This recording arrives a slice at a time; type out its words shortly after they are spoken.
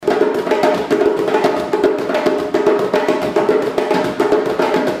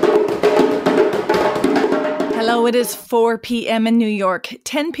It is 4 p.m. in New York,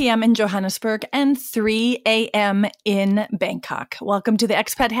 10 p.m. in Johannesburg, and 3 a.m. in Bangkok. Welcome to the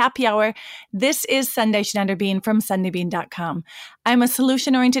Expat Happy Hour. This is Sunday Schneiderbean from SundayBean.com. I'm a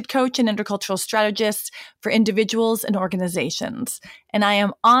solution-oriented coach and intercultural strategist for individuals and organizations, and I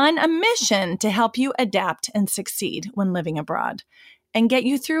am on a mission to help you adapt and succeed when living abroad and get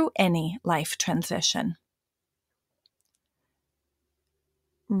you through any life transition.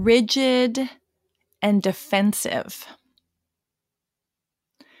 Rigid and defensive.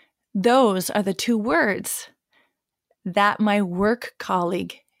 Those are the two words that my work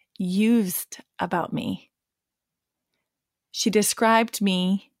colleague used about me. She described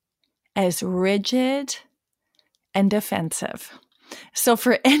me as rigid and defensive. So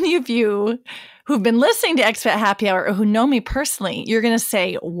for any of you who've been listening to Expat Happy Hour or who know me personally, you're going to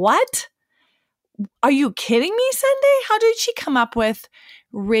say, what? Are you kidding me, Sunday? How did she come up with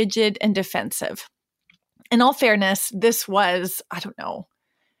rigid and defensive? In all fairness, this was,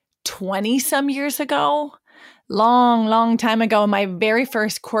 20 some years ago, long time ago, my very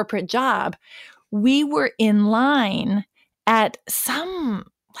first corporate job. We were in line at some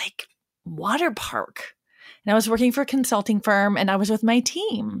water park. And I was working for a consulting firm and I was with my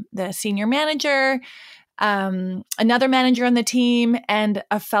team, the senior manager, another manager on the team, and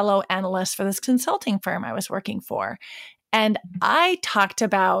a fellow analyst for this consulting firm I was working for. And I talked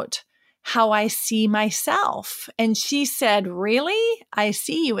about how I see myself. And she said, really? I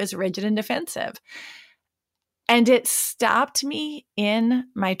see you as rigid and defensive. And it stopped me in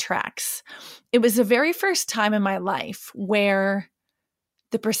my tracks. It was the very first time in my life where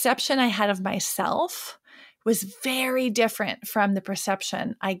the perception I had of myself was very different from the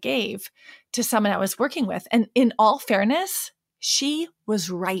perception I gave to someone I was working with. And in all fairness, she was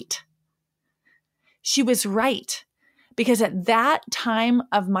right. She was right. Because at that time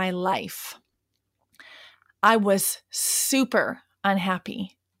of my life, I was super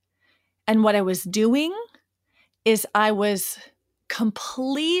unhappy. And what I was doing is I was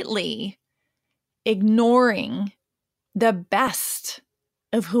completely ignoring the best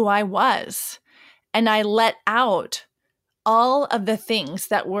of who I was. And I let out all of the things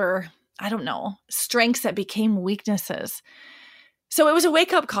that were, strengths that became weaknesses. So it was a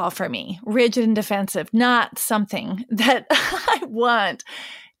wake-up call for me, rigid and defensive, not something that I want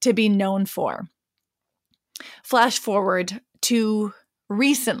to be known for. Flash forward to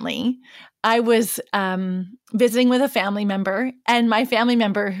recently, I was visiting with a family member, and my family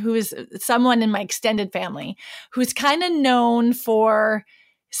member, who is someone in my extended family, who's kind of known for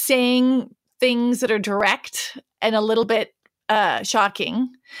saying things that are direct and a little bit shocking,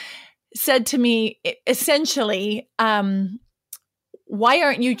 said to me, essentially, why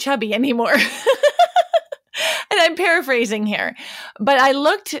aren't you chubby anymore? And I'm paraphrasing here, but I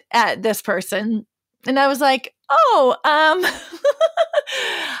looked at this person and I was like,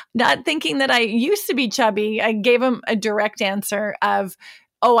 not thinking that I used to be chubby. I gave him a direct answer of,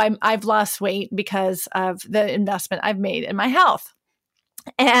 I've lost weight because of the investment I've made in my health.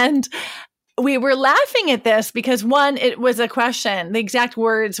 And we were laughing at this because one, it was a question. The exact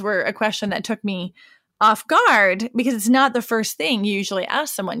words were a question that took me off guard because it's not the first thing you usually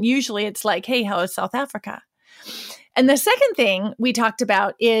ask someone. Usually it's like, hey, how is South Africa? And the second thing we talked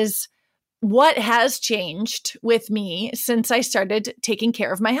about is what has changed with me since I started taking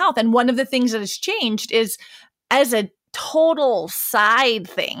care of my health. And one of the things that has changed is, as a total side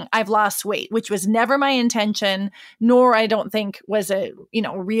thing, I've lost weight, which was never my intention, nor I don't think was a,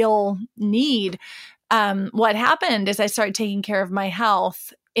 real need. What happened is I started taking care of my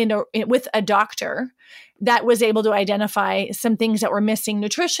health with a doctor that was able to identify some things that were missing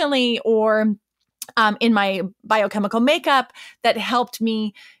nutritionally or in my biochemical makeup that helped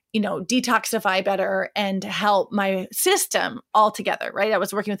me, detoxify better and help my system altogether, right? I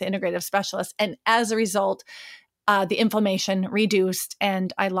was working with an integrative specialist. And as a result, the inflammation reduced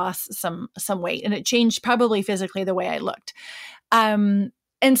and I lost some weight, and it changed probably physically the way I looked. And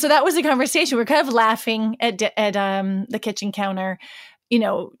so that was a conversation. We're kind of laughing at the kitchen counter,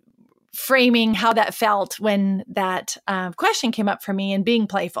 framing how that felt when that question came up for me and being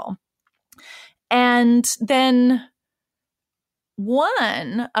playful. And then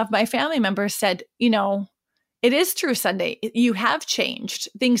one of my family members said, it is true, Sunday, you have changed.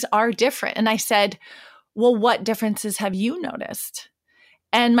 Things are different. And I said, well, what differences have you noticed?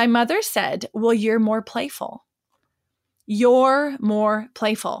 And my mother said, well, you're more playful. You're more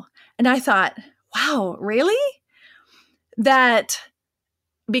playful. And I thought, wow, really? That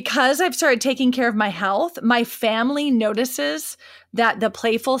because I've started taking care of my health, my family notices that the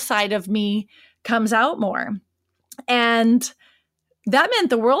playful side of me comes out more. And that meant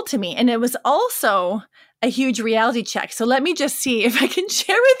the world to me. And it was also a huge reality check. So let me just see if I can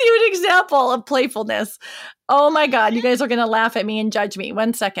share with you an example of playfulness. Oh my God, you guys are going to laugh at me and judge me.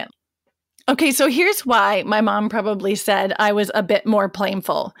 1 second. Okay, so here's why my mom probably said I was a bit more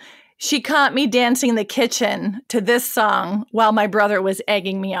playful. She caught me dancing in the kitchen to this song while my brother was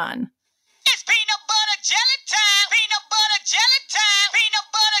egging me on. It's peanut butter jelly time. Peanut butter jelly time. Peanut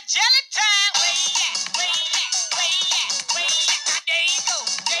butter jelly time. Way at, way at, way at, way at. There you go,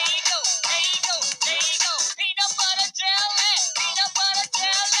 there you go, there you go, there you go. Peanut butter jelly, peanut butter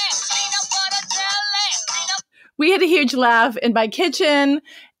jelly, peanut butter jelly, peanut. We had a huge laugh in my kitchen,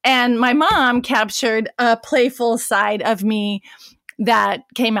 and my mom captured a playful side of me that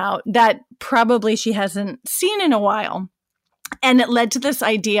came out that probably she hasn't seen in a while. And it led to this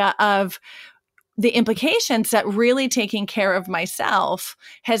idea of the implications that really taking care of myself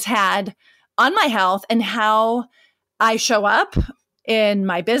has had on my health and how I show up in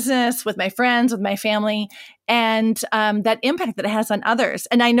my business, with my friends, with my family, and that impact that it has on others.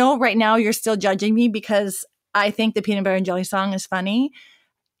 And I know right now you're still judging me because I think the peanut butter and jelly song is funny.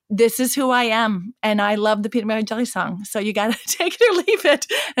 This is who I am, and I love the peanut butter and jelly song. So you got to take it or leave it.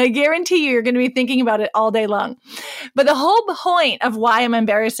 I guarantee you're going to be thinking about it all day long. But the whole point of why I'm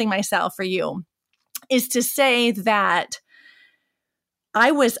embarrassing myself for you is to say that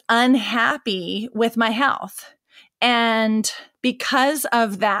I was unhappy with my health. And because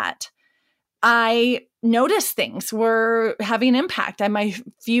of that, I noticed things were having an impact. My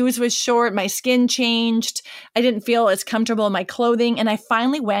fuse was short, my skin changed, I didn't feel as comfortable in my clothing. And I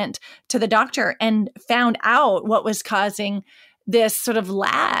finally went to the doctor and found out what was causing this sort of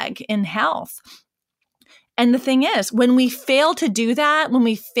lag in health. And the thing is, when we fail to do that, when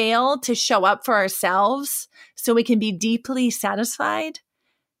we fail to show up for ourselves so we can be deeply satisfied,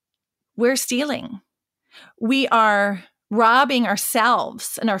 we're stealing. We are robbing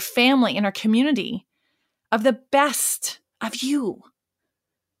ourselves and our family and our community of the best of you,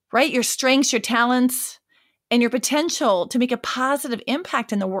 right? Your strengths, your talents, and your potential to make a positive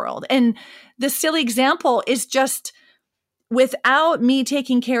impact in the world. And the silly example is just without me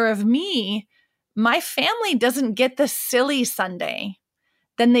taking care of me, my family doesn't get the silly Sunday.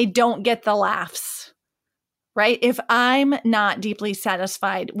 Then they don't get the laughs, right? If I'm not deeply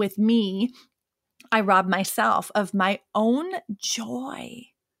satisfied with me, I rob myself of my own joy.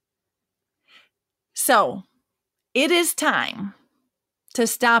 So it is time to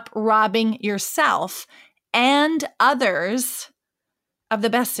stop robbing yourself and others of the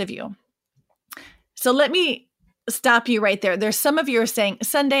best of you. So let me stop you right there. There's some of you are saying,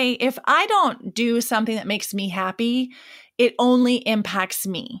 Sunday, if I don't do something that makes me happy, it only impacts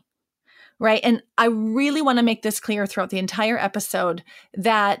me, right? And I really want to make this clear throughout the entire episode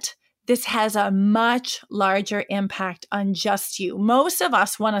that this has a much larger impact on just you. Most of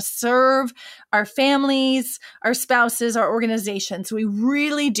us want to serve our families, our spouses, our organizations. We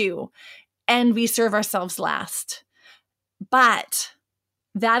really do. And we serve ourselves last. But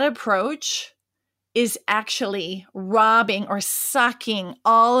that approach is actually robbing or sucking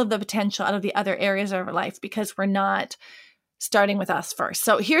all of the potential out of the other areas of our life because we're not starting with us first.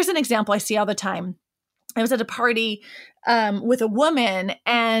 So here's an example I see all the time. I was at a party with a woman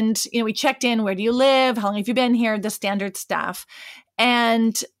and, we checked in, where do you live? How long have you been here? The standard stuff.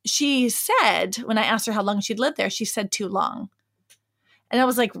 And she said, when I asked her how long she'd lived there, she said too long. And I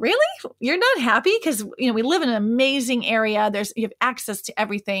was like, really? You're not happy? Because, we live in an amazing area. You have access to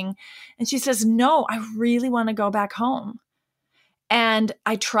everything. And she says, no, I really want to go back home. And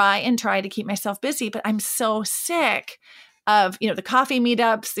I try to keep myself busy, but I'm so sick of, the coffee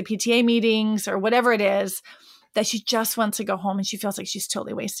meetups, the PTA meetings, or whatever it is, that she just wants to go home and she feels like she's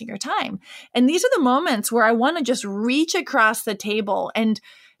totally wasting her time. And these are the moments where I want to just reach across the table and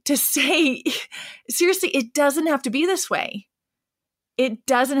to say, seriously, it doesn't have to be this way. It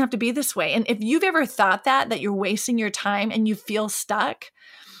doesn't have to be this way. And if you've ever thought that you're wasting your time and you feel stuck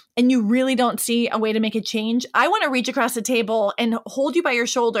and you really don't see a way to make a change, I want to reach across the table and hold you by your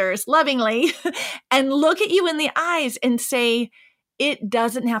shoulders lovingly and look at you in the eyes and say, it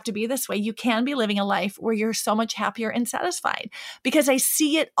doesn't have to be this way. You can be living a life where you're so much happier and satisfied, because I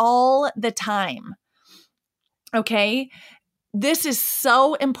see it all the time. Okay? This is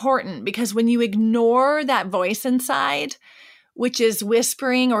so important because when you ignore that voice inside, which is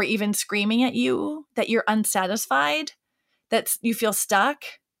whispering or even screaming at you that you're unsatisfied, that you feel stuck,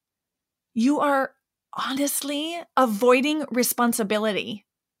 you are honestly avoiding responsibility.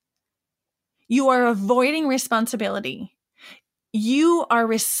 You are avoiding responsibility. You are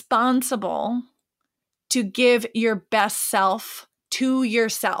responsible to give your best self to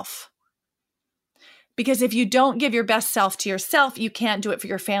yourself. Because if you don't give your best self to yourself, you can't do it for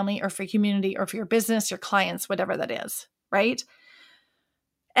your family or for your community or for your business, your clients, whatever that is, right?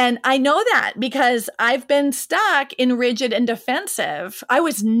 And I know that because I've been stuck in rigid and defensive. I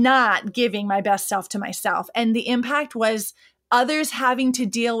was not giving my best self to myself. And the impact was others having to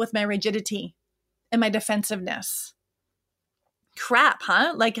deal with my rigidity and my defensiveness. Crap,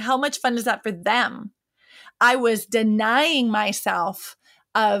 huh? Like, how much fun is that for them? I was denying myself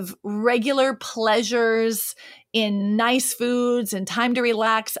of regular pleasures in nice foods and time to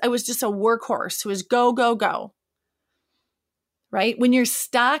relax. I was just a workhorse who was go, go, go. Right? When you're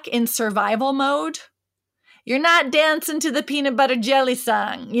stuck in survival mode, you're not dancing to the peanut butter jelly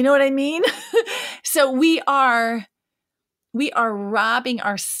song. You know what I mean? So we are robbing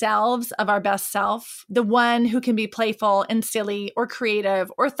ourselves of our best self, the one who can be playful and silly or creative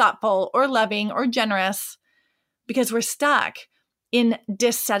or thoughtful or loving or generous, because we're stuck in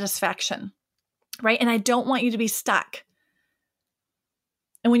dissatisfaction, right? And I don't want you to be stuck.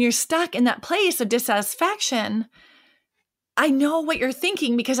 And when you're stuck in that place of dissatisfaction, I know what you're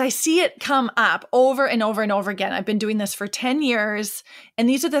thinking because I see it come up over and over and over again. I've been doing this for 10 years, and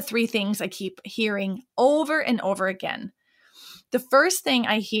these are the three things I keep hearing over and over again. The first thing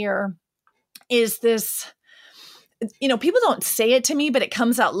I hear is this, people don't say it to me, but it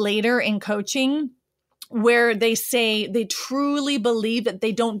comes out later in coaching where they say they truly believe that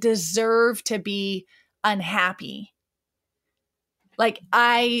they don't deserve to be unhappy. Like,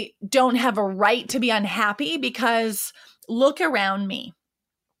 I don't have a right to be unhappy because look around me,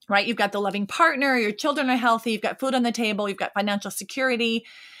 right? You've got the loving partner, your children are healthy, you've got food on the table, you've got financial security.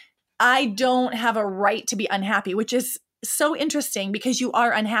 I don't have a right to be unhappy, which is so interesting because you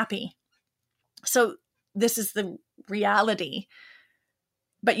are unhappy. So this is the reality,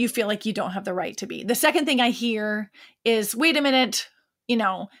 but you feel like you don't have the right to be. The second thing I hear is, wait a minute,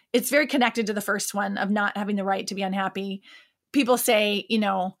 it's very connected to the first one of not having the right to be unhappy. People say,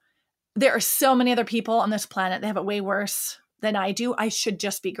 there are so many other people on this planet that have it way worse than I do. I should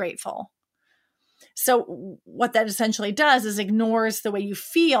just be grateful. So what that essentially does is ignores the way you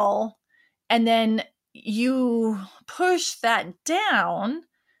feel, and then you push that down.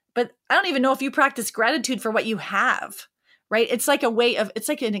 But I don't even know if you practice gratitude for what you have, right? It's like it's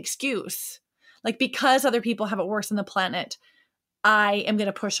like an excuse. Like, because other people have it worse on the planet, I am going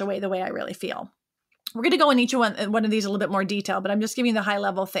to push away the way I really feel. We're going to go in each one of these a little bit more detail, but I'm just giving you the high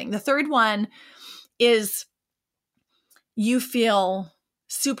level thing. The third one is you feel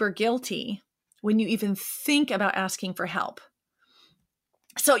super guilty when you even think about asking for help.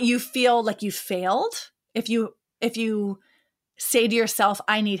 So you feel like you failed. If you say to yourself,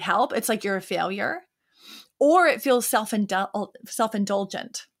 I need help, it's like you're a failure. Or it feels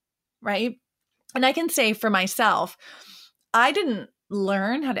self-indulgent, right? And I can say for myself, I didn't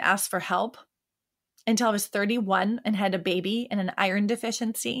learn how to ask for help until I was 31 and had a baby and an iron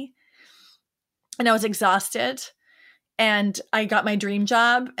deficiency. And I was exhausted and I got my dream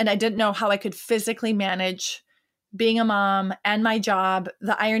job and I didn't know how I could physically manage being a mom and my job,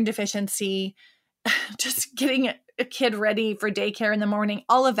 the iron deficiency, just getting a kid ready for daycare in the morning,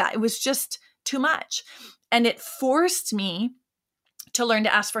 all of that. It was just too much. And it forced me to learn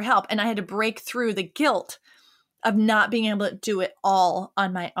to ask for help. And I had to break through the guilt of not being able to do it all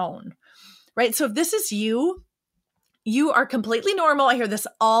on my own. Right? So if this is you are completely normal. I hear this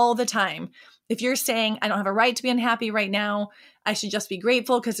all the time. If you're saying, I don't have a right to be unhappy right now, I should just be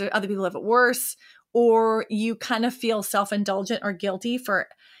grateful because other people have it worse, or you kind of feel self-indulgent or guilty for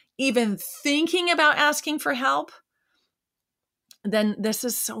even thinking about asking for help, then this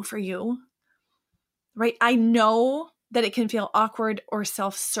is so for you, right? I know that it can feel awkward or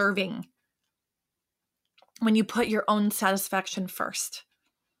self-serving when you put your own satisfaction first,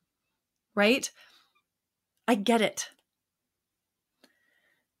 right? I get it.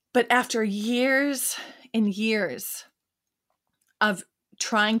 But after years and years of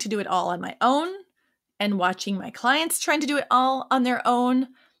trying to do it all on my own and watching my clients trying to do it all on their own,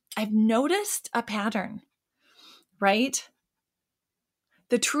 I've noticed a pattern, right?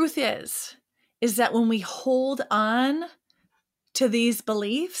 The truth is that when we hold on to these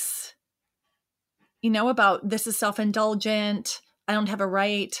beliefs, about this is self-indulgent, I don't have a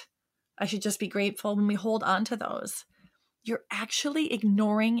right, I should just be grateful, when we hold on to those, you're actually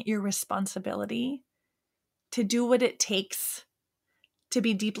ignoring your responsibility to do what it takes to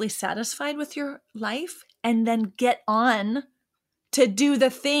be deeply satisfied with your life and then get on to do the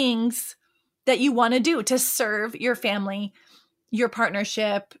things that you want to do to serve your family, your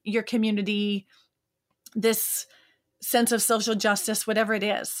partnership, your community, this sense of social justice, whatever it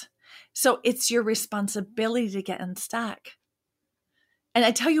is. So it's your responsibility to get unstuck. And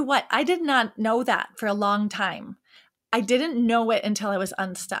I tell you what, I did not know that for a long time. I didn't know it until I was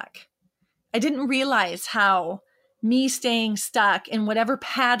unstuck. I didn't realize how me staying stuck in whatever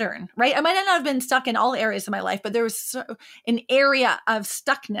pattern, right? I might not have been stuck in all areas of my life, but there was an area of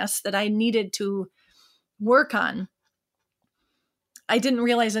stuckness that I needed to work on. I didn't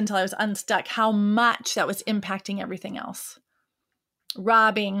realize until I was unstuck how much that was impacting everything else,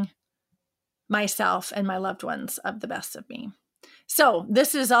 robbing myself and my loved ones of the best of me. So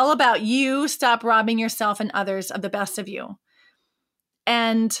this is all about you. Stop robbing yourself and others of the best of you.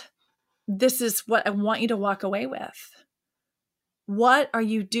 And this is what I want you to walk away with. What are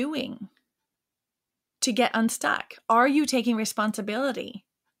you doing to get unstuck? Are you taking responsibility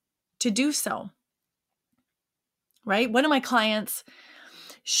to do so? Right? One of my clients,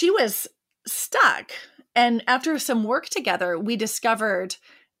 she was stuck. And after some work together, we discovered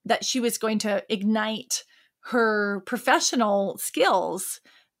that she was going to ignite her professional skills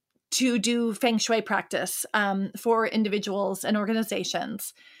to do feng shui practice for individuals and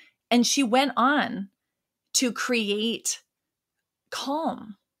organizations. And she went on to create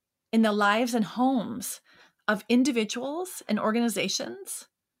calm in the lives and homes of individuals and organizations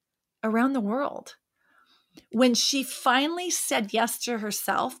around the world. When she finally said yes to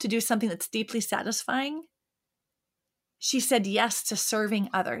herself to do something that's deeply satisfying, she said yes to serving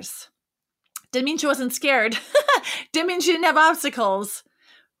others. Didn't mean she wasn't scared. Didn't mean she didn't have obstacles,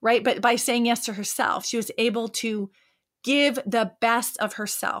 right? But by saying yes to herself, she was able to give the best of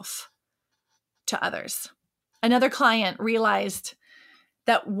herself to others. Another client realized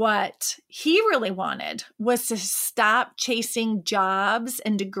that what he really wanted was to stop chasing jobs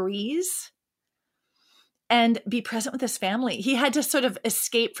and degrees and be present with his family. He had to sort of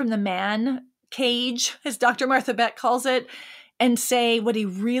escape from the man cage, as Dr. Martha Beck calls it, and say what he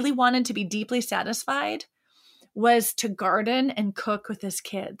really wanted to be deeply satisfied was to garden and cook with his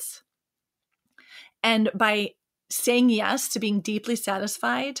kids. And by saying yes to being deeply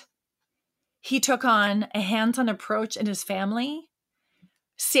satisfied, he took on a hands-on approach in his family,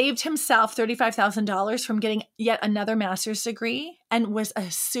 saved himself $35,000 from getting yet another master's degree, and was a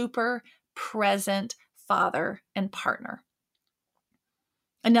super present father and partner.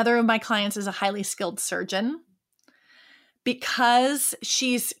 Another of my clients is a highly skilled surgeon. Because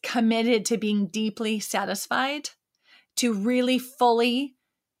she's committed to being deeply satisfied, to really fully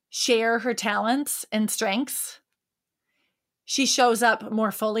share her talents and strengths, she shows up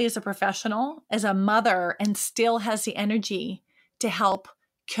more fully as a professional, as a mother, and still has the energy to help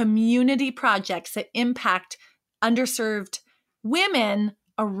community projects that impact underserved women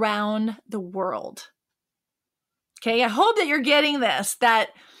around the world. Okay, I hope that you're getting this, that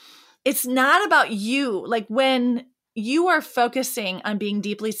it's not about you. Like when you are focusing on being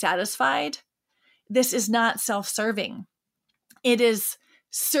deeply satisfied, this is not self-serving. It is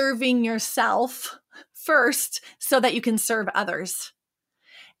serving yourself first so that you can serve others.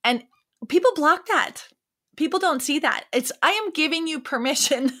 And people block that. People don't see that. I am giving you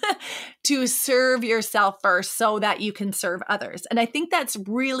permission to serve yourself first so that you can serve others. And I think that's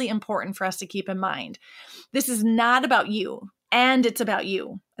really important for us to keep in mind. This is not about you, and it's about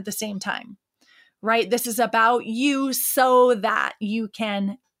you at the same time. Right? This is about you so that you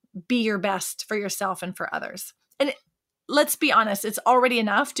can be your best for yourself and for others. And let's be honest, it's already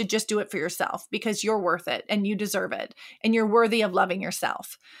enough to just do it for yourself because you're worth it and you deserve it and you're worthy of loving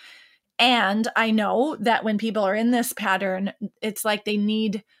yourself. And I know that when people are in this pattern, it's like they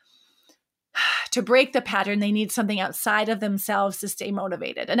need to break the pattern. They need something outside of themselves to stay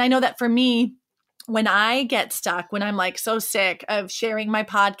motivated. And I know that for me, when I get stuck, when I'm like so sick of sharing my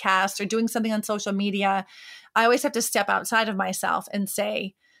podcast or doing something on social media, I always have to step outside of myself and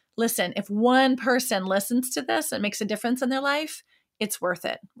say, listen, if one person listens to this and makes a difference in their life, it's worth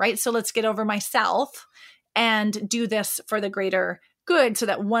it, right? So let's get over myself and do this for the greater good so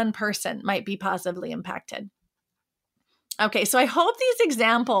that one person might be positively impacted. Okay, so I hope these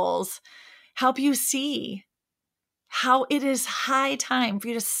examples help you see how it is high time for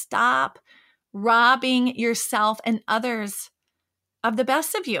you to stop robbing yourself and others of the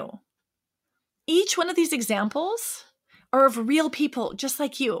best of you. Each one of these examples are of real people just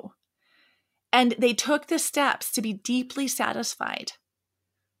like you. And they took the steps to be deeply satisfied.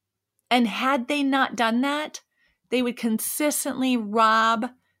 And had they not done that, they would consistently rob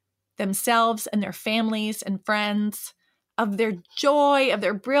themselves and their families and friends of their joy, of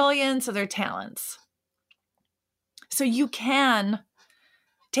their brilliance, of their talents. So you can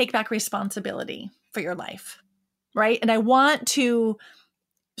take back responsibility for your life, right? And I want to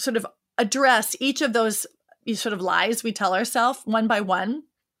sort of address each of those sort of lies we tell ourselves one by one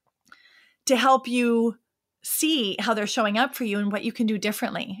to help you see how they're showing up for you and what you can do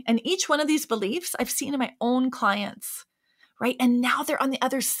differently. And each one of these beliefs I've seen in my own clients, right? And now they're on the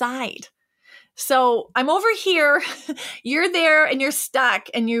other side. So I'm over here, you're there and you're stuck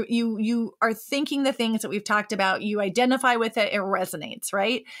and you are thinking the things that we've talked about. You identify with it, it resonates,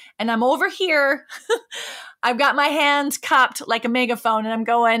 right? And I'm over here, I've got my hands cupped like a megaphone and I'm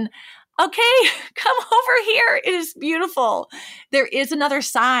going, okay, come over here. It is beautiful. There is another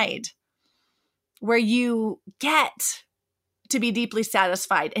side where you get to be deeply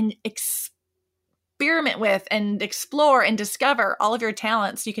satisfied and experiment with and explore and discover all of your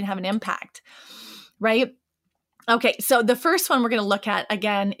talents. You can have an impact, right? Okay, so the first one we're going to look at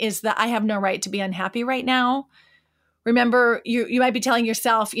again is that I have no right to be unhappy right now. Remember, you might be telling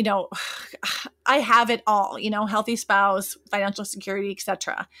yourself, I have it all, healthy spouse, financial security,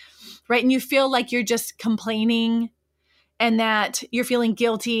 etc. Right? And you feel like you're just complaining and that you're feeling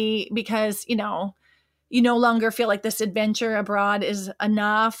guilty because, you no longer feel like this adventure abroad is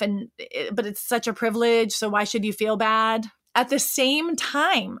enough but it's such a privilege. So why should you feel bad? At the same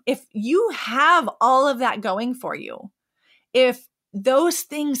time, if you have all of that going for you, if those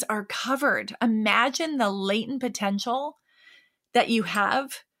things are covered, imagine the latent potential that you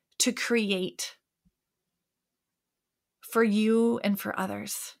have to create for you and for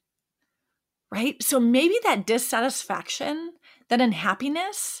others, right? So maybe that dissatisfaction, that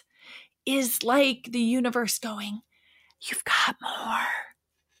unhappiness is like the universe going, you've got more.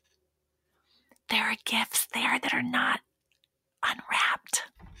 There are gifts there that are not unwrapped.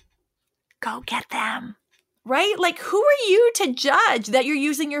 Go get them, right? Like, who are you to judge that you're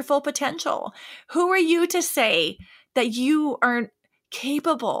using your full potential? Who are you to say that you aren't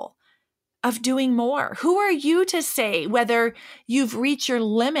capable of doing more? Who are you to say whether you've reached your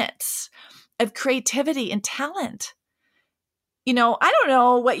limits of creativity and talent? I don't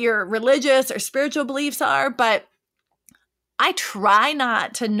know what your religious or spiritual beliefs are, but I try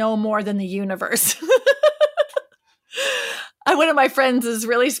not to know more than the universe. One of my friends is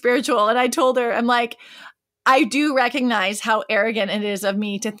really spiritual, and I told her, I'm like, I do recognize how arrogant it is of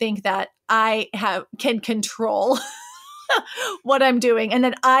me to think that I can control what I'm doing and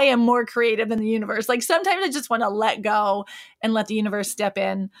that I am more creative than the universe. Like sometimes I just want to let go and let the universe step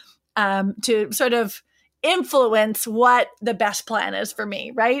in to sort of influence what the best plan is for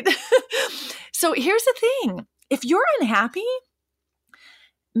me, right? So here's the thing. If you're unhappy,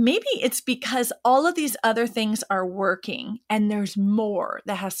 maybe it's because all of these other things are working and there's more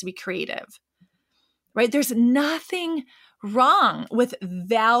that has to be creative, right? There's nothing wrong with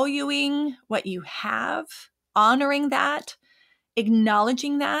valuing what you have, honoring that,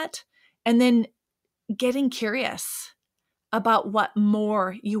 acknowledging that, and then getting curious about what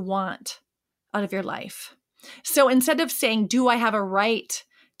more you want out of your life. So instead of saying, do I have a right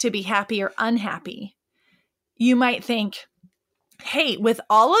to be happy or unhappy? You might think, hey, with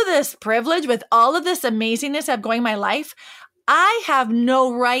all of this privilege, with all of this amazingness I have going in my life, I have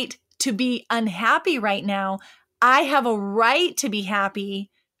no right to be unhappy right now. I have a right to be happy,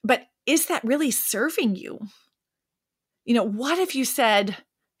 but is that really serving you? What if you said,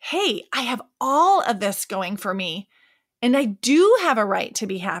 hey, I have all of this going for me and I do have a right to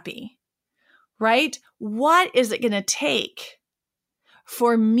be happy, right? What is it going to take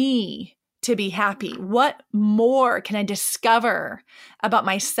for me to be happy? What more can I discover about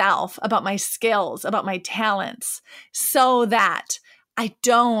myself, about my skills, about my talents, so that I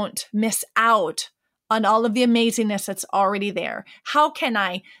don't miss out on all of the amazingness that's already there? How can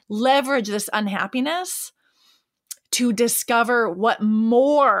I leverage this unhappiness to discover what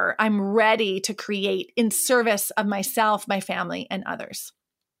more I'm ready to create in service of myself, my family, and others,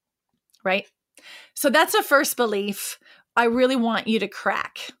 right? So that's a first belief I really want you to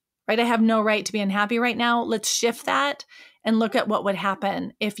crack, right? I have no right to be unhappy right now. Let's shift that and look at what would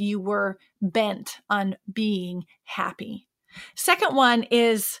happen if you were bent on being happy. Second one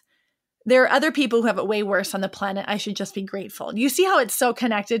is there are other people who have it way worse on the planet. I should just be grateful. You see how it's so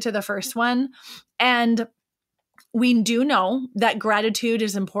connected to the first one? And we do know that gratitude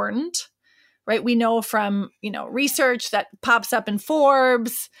is important, right? We know from, research that pops up in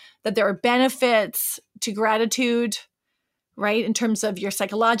Forbes that there are benefits to gratitude, right? In terms of your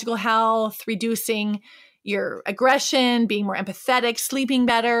psychological health, reducing your aggression, being more empathetic, sleeping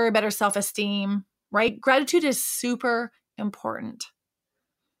better self-esteem, right? Gratitude is super important.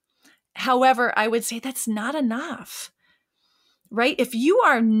 However, I would say that's not enough, right? If you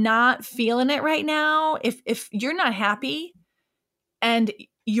are not feeling it right now, if you're not happy and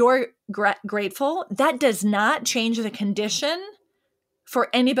you're grateful, that does not change the condition for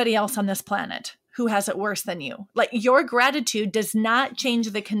anybody else on this planet who has it worse than you. Like your gratitude does not change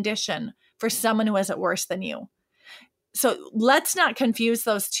the condition for someone who has it worse than you. So let's not confuse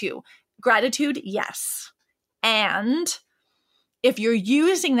those two. Gratitude, yes. And if you're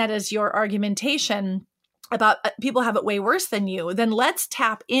using that as your argumentation about people have it way worse than you, then let's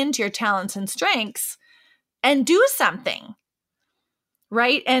tap into your talents and strengths and do something,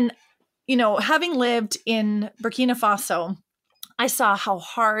 right? And, having lived in Burkina Faso, I saw how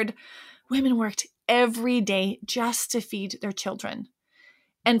hard women worked every day just to feed their children.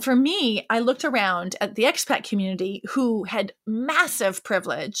 And for me, I looked around at the expat community who had massive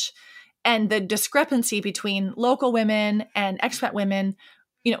privilege, and the discrepancy between local women and expat women,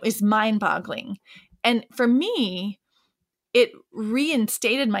 is mind-boggling. And for me, it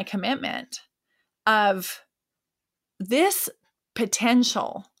reinstated my commitment of this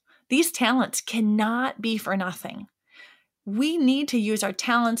potential. These talents cannot be for nothing. We need to use our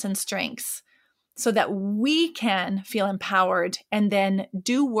talents and strengths so that we can feel empowered and then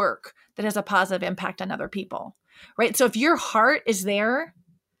do work that has a positive impact on other people, right? So if your heart is there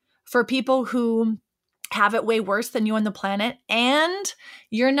for people who have it way worse than you on the planet, and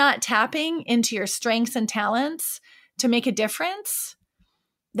you're not tapping into your strengths and talents to make a difference,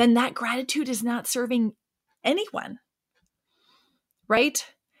 then that gratitude is not serving anyone, right?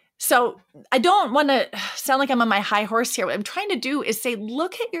 So I don't want to sound like I'm on my high horse here. What I'm trying to do is say,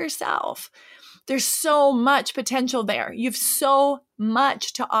 look at yourself. There's so much potential there. You've so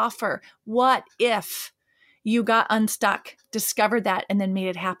much to offer. What if you got unstuck, discovered that, and then made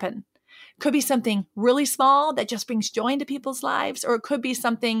it happen? Could be something really small that just brings joy into people's lives, or it could be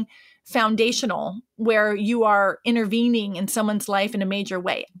something foundational where you are intervening in someone's life in a major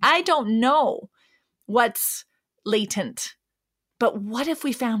way. I don't know what's latent, but what if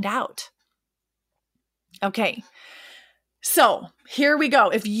we found out? Okay. So here we go.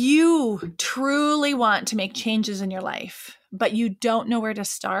 If you truly want to make changes in your life, but you don't know where to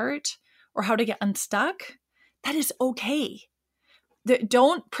start or how to get unstuck, that is okay.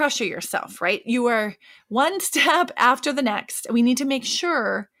 Don't pressure yourself, right? You are one step after the next. We need to make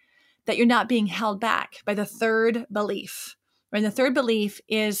sure that you're not being held back by the third belief. And the third belief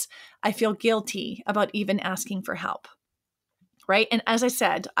is, I feel guilty about even asking for help, right? And as I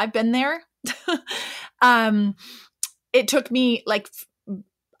said, I've been there. It took me like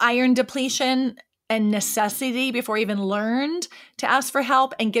iron depletion and necessity before I even learned to ask for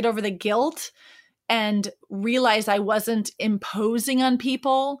help and get over the guilt and realize I wasn't imposing on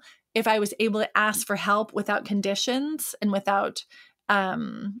people if I was able to ask for help without conditions and without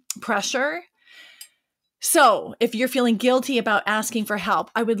pressure. So if you're feeling guilty about asking for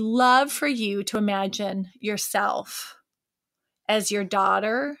help, I would love for you to imagine yourself as your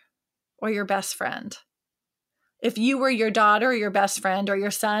daughter or your best friend. If you were your daughter or your best friend, or your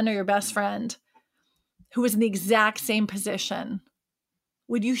son or your best friend who was in the exact same position,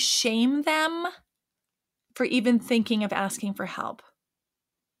 would you shame them for even thinking of asking for help?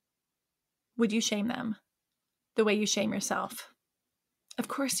 Would you shame them the way you shame yourself? Of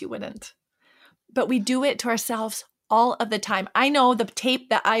course you wouldn't. But we do it to ourselves all of the time. I know the tape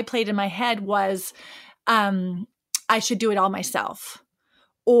that I played in my head was, I should do it all myself.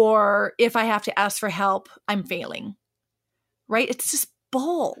 Or if I have to ask for help, I'm failing, right? It's just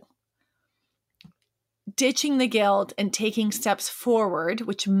bull. Ditching the guilt and taking steps forward,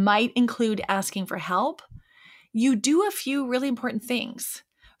 which might include asking for help, you do a few really important things.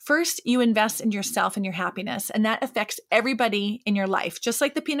 First, you invest in yourself and your happiness, and that affects everybody in your life, just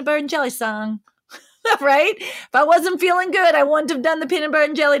like the peanut butter and jelly song, right? If I wasn't feeling good, I wouldn't have done the peanut butter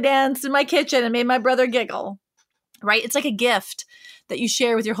and jelly dance in my kitchen and made my brother giggle, right? It's like a gift that you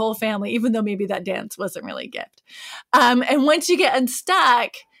share with your whole family, even though maybe that dance wasn't really a gift. And once you get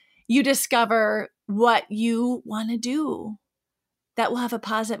unstuck, you discover what you want to do that will have a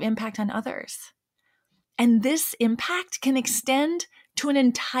positive impact on others. And this impact can extend to an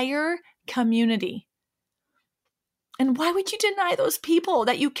entire community. And why would you deny those people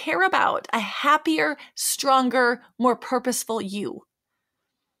that you care about a happier, stronger, more purposeful you?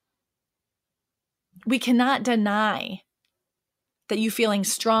 We cannot deny that you feeling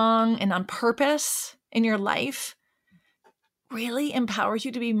strong and on purpose in your life really empowers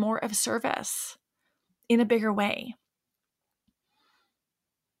you to be more of service in a bigger way.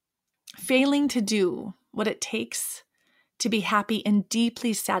 Failing to do what it takes to be happy and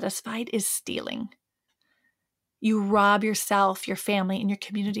deeply satisfied is stealing. You rob yourself, your family, and your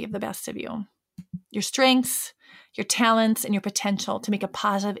community of the best of you, your strengths, your talents, and your potential to make a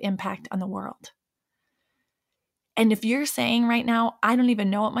positive impact on the world. And if you're saying right now, I don't even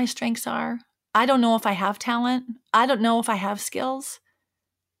know what my strengths are, I don't know if I have talent, I don't know if I have skills,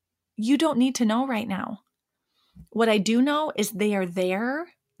 you don't need to know right now. What I do know is they are there,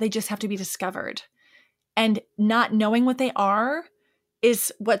 They just have to be discovered. And not knowing what they are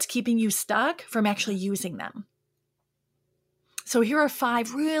is what's keeping you stuck from actually using them. So here are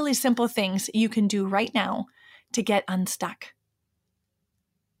 5 really simple things you can do right now to get unstuck.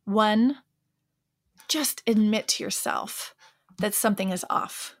 1, just admit to yourself that something is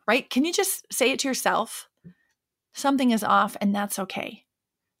off, right? Can you just say it to yourself? Something is off, and that's okay.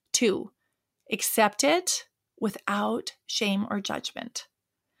 2, accept it without shame or judgment.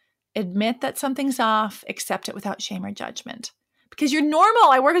 Admit that something's off, accept it without shame or judgment. Because you're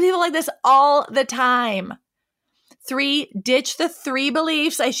normal. I work with people like this all the time. 3, ditch the 3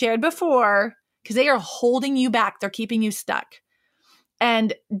 beliefs I shared before because they are holding you back. They're keeping you stuck.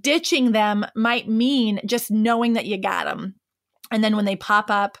 And ditching them might mean just knowing that you got them. And then when they pop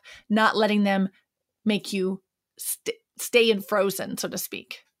up, not letting them make you stay in frozen, so to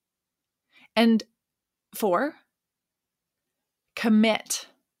speak. And 4, commit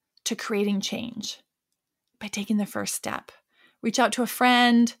to creating change by taking the first step. Reach out to a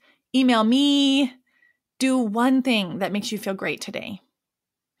friend, email me, do one thing that makes you feel great today.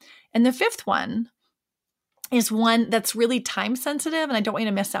 And the 5th one is one that's really time sensitive, and I don't want you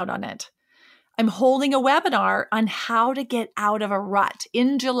to miss out on it. I'm holding a webinar on how to get out of a rut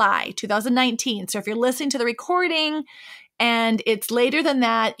in July 2019. So if you're listening to the recording and it's later than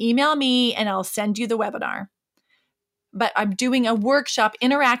that, email me and I'll send you the webinar. But I'm doing a workshop,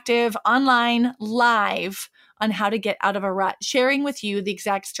 interactive, online, live, on how to get out of a rut, sharing with you the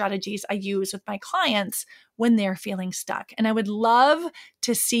exact strategies I use with my clients when they're feeling stuck. And I would love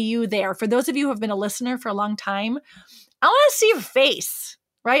to see you there. For those of you who have been a listener for a long time, I want to see your face,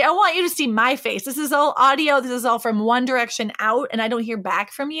 right? I want you to see my face. This is all audio. This is all from one direction out, and I don't hear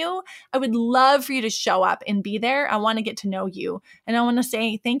back from you. I would love for you to show up and be there. I want to get to know you. And I want to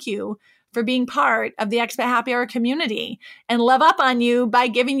say thank you for being part of the Expat Happy Hour community and love up on you by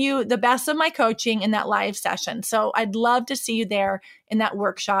giving you the best of my coaching in that live session. So I'd love to see you there in that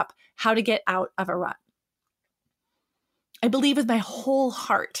workshop, How to Get Out of a Rut. I believe with my whole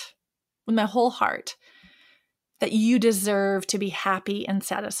heart, that you deserve to be happy and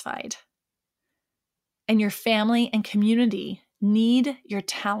satisfied. And your family and community need your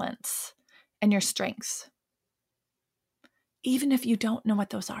talents and your strengths, even if you don't know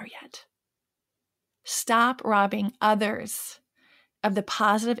what those are yet. Stop robbing others of the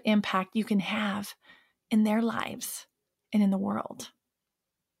positive impact you can have in their lives and in the world.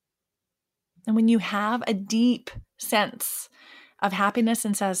 And when you have a deep sense of happiness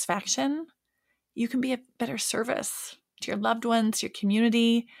and satisfaction, you can be a better service to your loved ones, your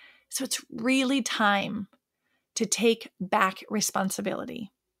community. So it's really time to take back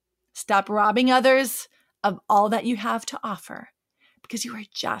responsibility. Stop robbing others of all that you have to offer because you are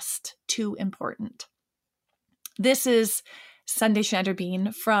just too important. This is Sunday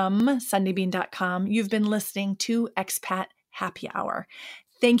Schneider-Bean from sundaybean.com. You've been listening to Expat Happy Hour.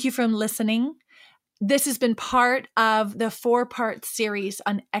 Thank you for listening. This has been part of the 4-part series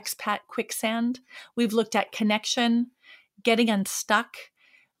on Expat Quicksand. We've looked at connection, getting unstuck.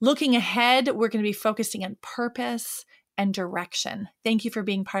 Looking ahead, we're going to be focusing on purpose and direction. Thank you for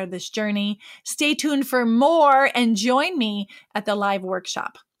being part of this journey. Stay tuned for more and join me at the live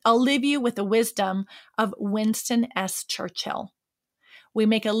workshop. I'll leave you with the wisdom of Winston S. Churchill. We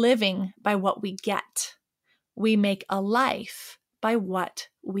make a living by what we get. We make a life by what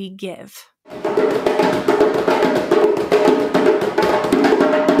we give.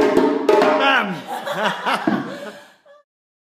 Bam!